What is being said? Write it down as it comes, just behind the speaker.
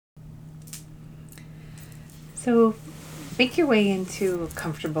So make your way into a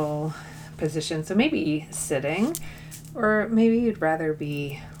comfortable position. So maybe sitting, or maybe you'd rather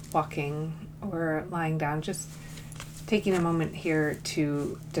be walking or lying down. Just taking a moment here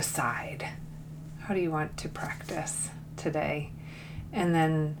to decide, how do you want to practice today? And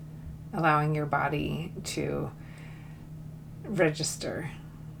then allowing your body to register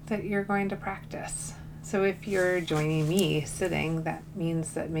that you're going to practice. So if you're joining me sitting, that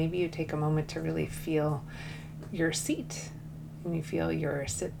means that maybe you take a moment to really feel your seat, and you feel your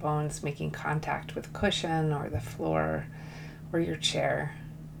sit bones making contact with cushion or the floor or your chair.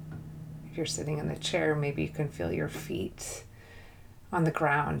 If you're sitting in the chair, maybe you can feel your feet on the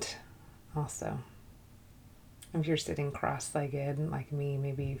ground also. If you're sitting cross-legged like me,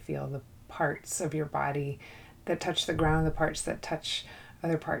 maybe you feel the parts of your body that touch the ground, the parts that touch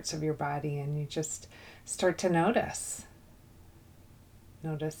other parts of your body, and you just start to notice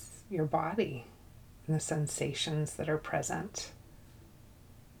your body and the sensations that are present.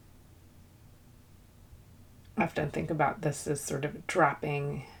 I often think about this as sort of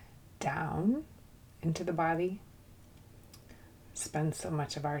dropping down into the body. Spend so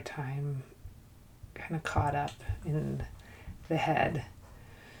much of our time kind of caught up in the head.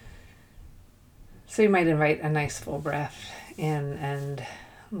 So you might invite a nice full breath in and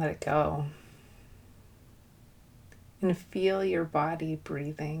let it go. And feel your body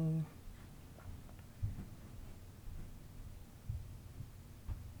breathing.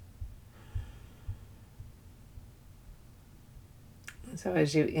 So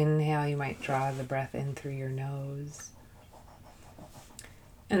as you inhale, you might draw the breath in through your nose.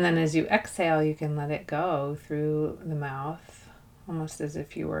 And then as you exhale, you can let it go through the mouth, almost as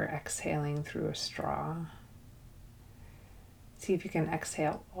if you were exhaling through a straw. See if you can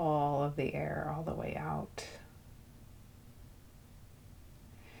exhale all of the air all the way out.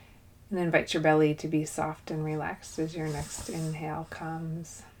 And invite your belly to be soft and relaxed as your next inhale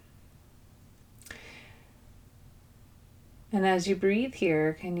comes. And as you breathe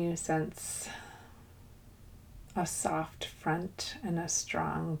here, can you sense a soft front and a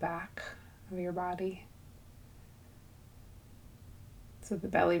strong back of your body? So the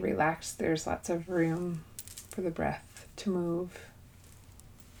belly relaxed, there's lots of room for the breath to move.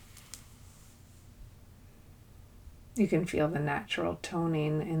 You can feel the natural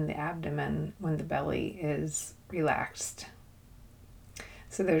toning in the abdomen when the belly is relaxed.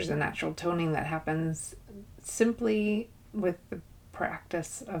 So there's a natural toning that happens simply with the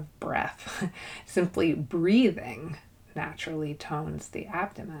practice of breath. Simply breathing naturally tones the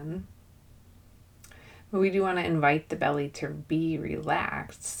abdomen. But we do want to invite the belly to be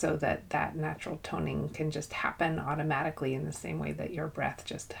relaxed so that that natural toning can just happen automatically in the same way that your breath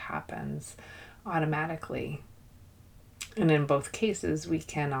just happens automatically. And in both cases, we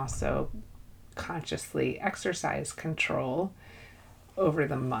can also consciously exercise control over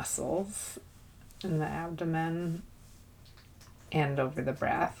the muscles in the abdomen and over the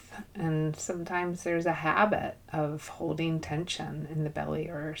breath. And sometimes there's a habit of holding tension in the belly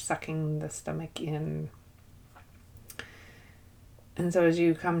or sucking the stomach in. And so as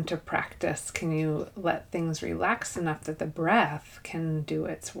you come to practice, can you let things relax enough that the breath can do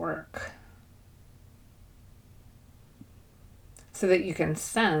its work? So that you can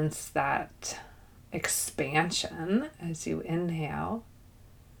sense that expansion as you inhale.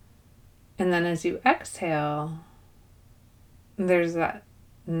 And then as you exhale, there's that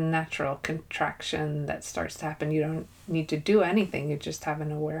natural contraction that starts to happen. You don't need to do anything. You just have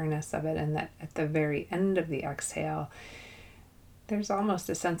an awareness of it. And that at the very end of the exhale, there's almost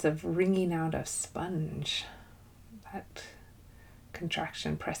a sense of wringing out a sponge. That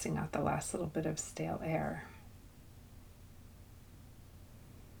contraction pressing out the last little bit of stale air.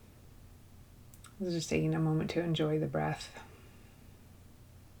 Just taking a moment to enjoy the breath.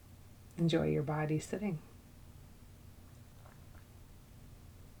 Enjoy your body sitting.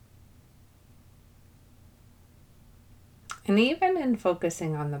 And even in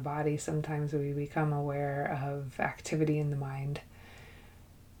focusing on the body, sometimes we become aware of activity in the mind.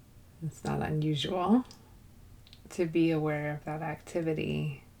 It's not unusual to be aware of that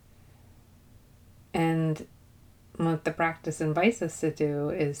activity. And what the practice invites us to do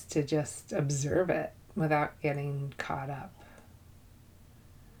is to just observe it without getting caught up.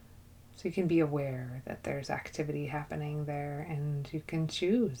 So you can be aware that there's activity happening there, and you can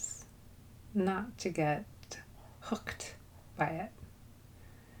choose not to get hooked by it.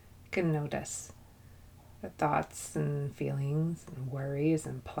 You can notice the thoughts and feelings and worries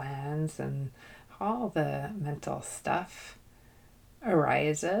and plans and all the mental stuff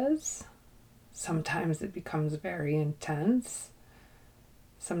arises. Sometimes it becomes very intense.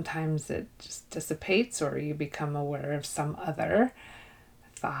 sometimes it just dissipates, or you become aware of some other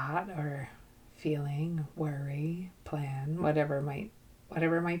thought or feeling, worry, plan, whatever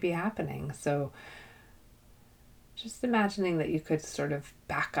might be happening. So just imagining that you could sort of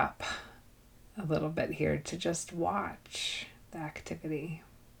back up a little bit here to just watch the activity.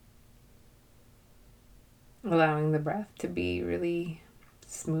 Allowing the breath to be really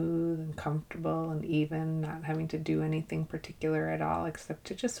smooth and comfortable and even, not having to do anything particular at all except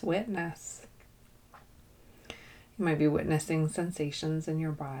to just witness. You might be witnessing sensations in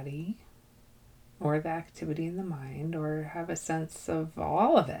your body or the activity in the mind, or have a sense of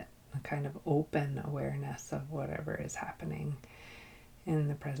all of it, a kind of open awareness of whatever is happening in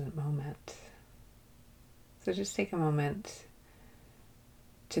the present moment. So just take a moment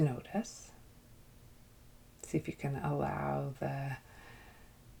to notice. See if you can allow the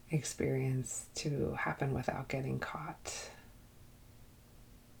experience to happen without getting caught.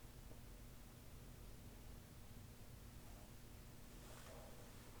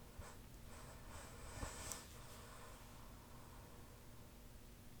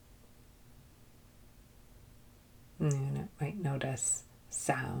 And it might notice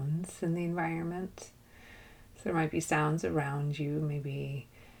sounds in the environment. So there might be sounds around you, maybe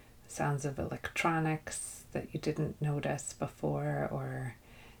sounds of electronics that you didn't notice before, or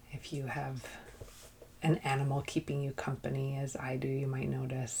if you have an animal keeping you company, as I do, you might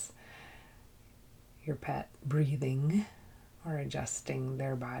notice your pet breathing or adjusting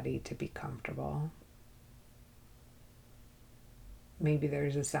their body to be comfortable. Maybe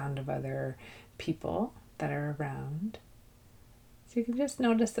there's a sound of other people that are around. So you can just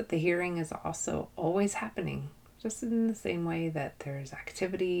notice that the hearing is also always happening, just in the same way that there's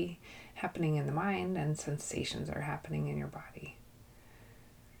activity happening in the mind and sensations are happening in your body.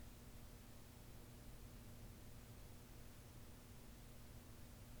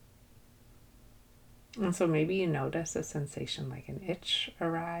 And so maybe you notice a sensation like an itch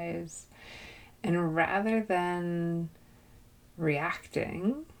arise, and rather than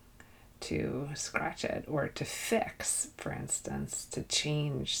reacting to scratch it or to fix, for instance, to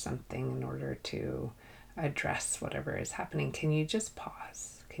change something in order to address whatever is happening, can you just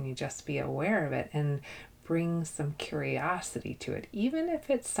pause? Can you just be aware of it and bring some curiosity to it, even if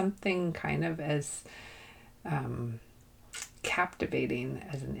it's something kind of as captivating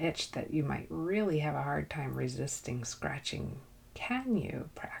as an itch that you might really have a hard time resisting scratching? Can you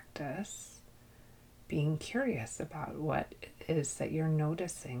practice being curious about what it is that you're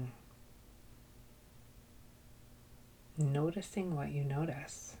noticing? Noticing what you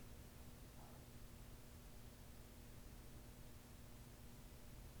notice.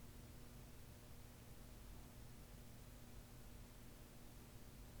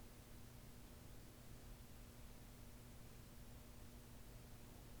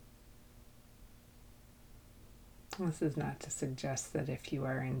 This is not to suggest that if you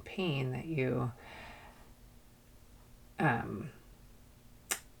are in pain that you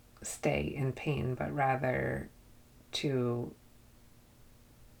stay in pain, but rather to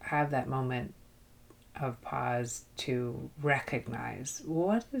have that moment of pause to recognize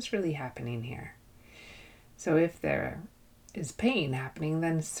what is really happening here. So if there is pain happening,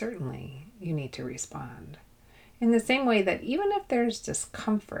 then certainly you need to respond. In the same way that even if there's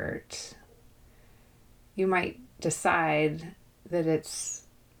discomfort, you might decide that it's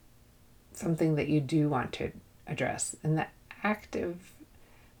something that you do want to address. And the active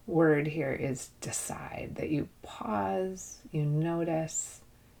word here is decide, that you pause, you notice,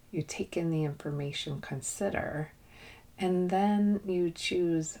 you take in the information, consider, and then you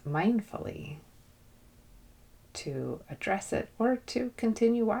choose mindfully to address it or to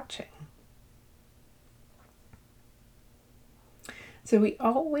continue watching. So we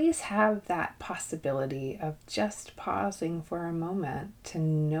always have that possibility of just pausing for a moment to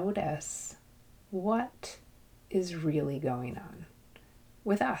notice what is really going on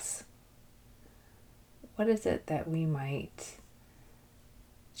with us. What is it that we might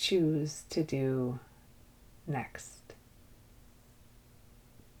choose to do next?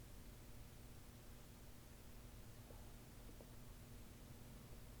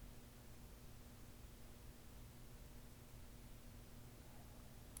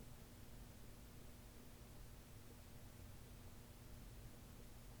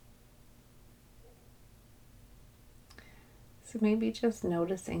 So maybe just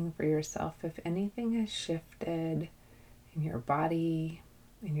noticing for yourself if anything has shifted in your body,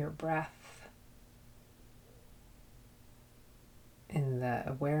 in your breath, in the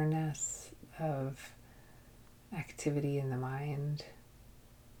awareness of activity in the mind,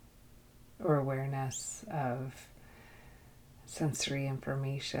 or awareness of sensory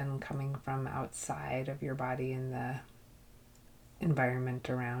information coming from outside of your body and the environment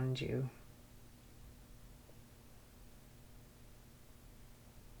around you.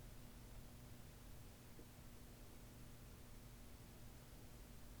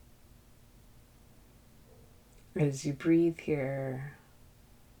 As you breathe here,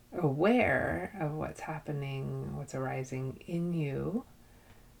 aware of what's happening, what's arising in you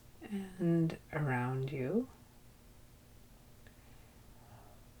and around you,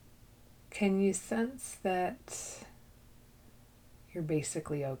 can you sense that you're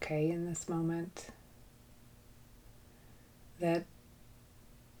basically okay in this moment? That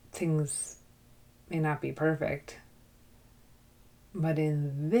things may not be perfect, but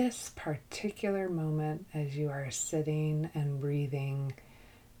in this particular moment, as you are sitting and breathing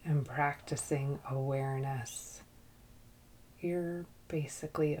and practicing awareness, you're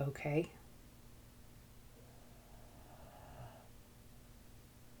basically okay.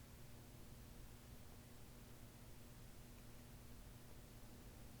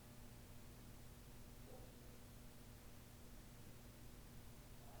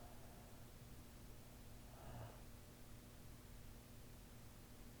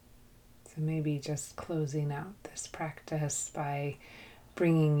 So maybe just closing out this practice by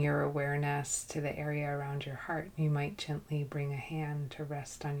bringing your awareness to the area around your heart. You might gently bring a hand to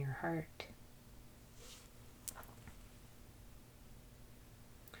rest on your heart.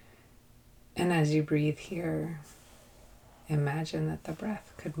 And as you breathe here, imagine that the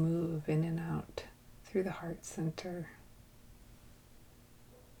breath could move in and out through the heart center.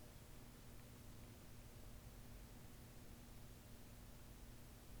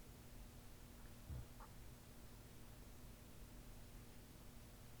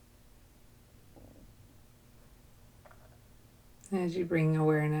 And as you bring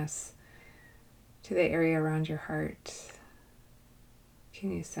awareness to the area around your heart, can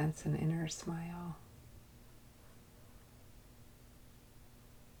you sense an inner smile?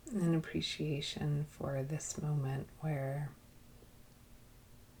 An appreciation for this moment where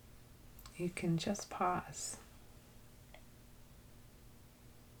you can just pause.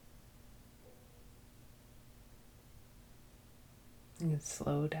 You can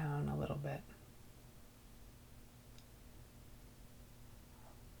slow down a little bit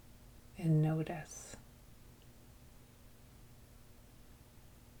and notice.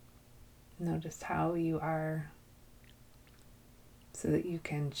 Notice how you are so that you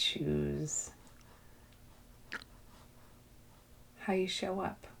can choose how you show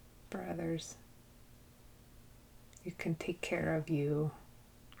up for others. You can take care of you.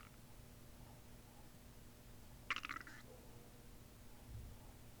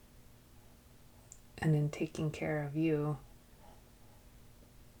 And in taking care of you,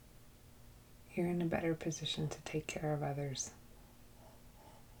 you're in a better position to take care of others.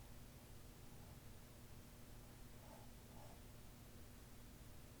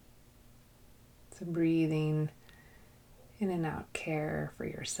 So breathing in and out care for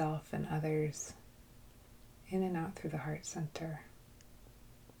yourself and others, in and out through the heart center.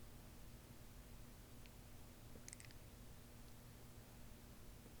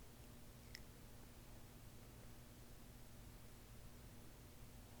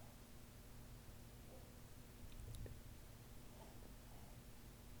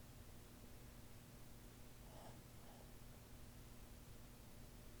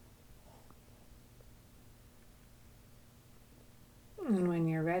 And when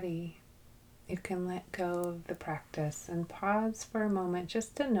you're ready, you can let go of the practice and pause for a moment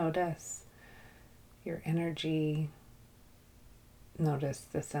just to notice your energy. Notice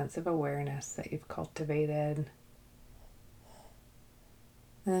the sense of awareness that you've cultivated.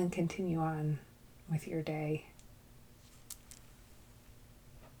 And then continue on with your day.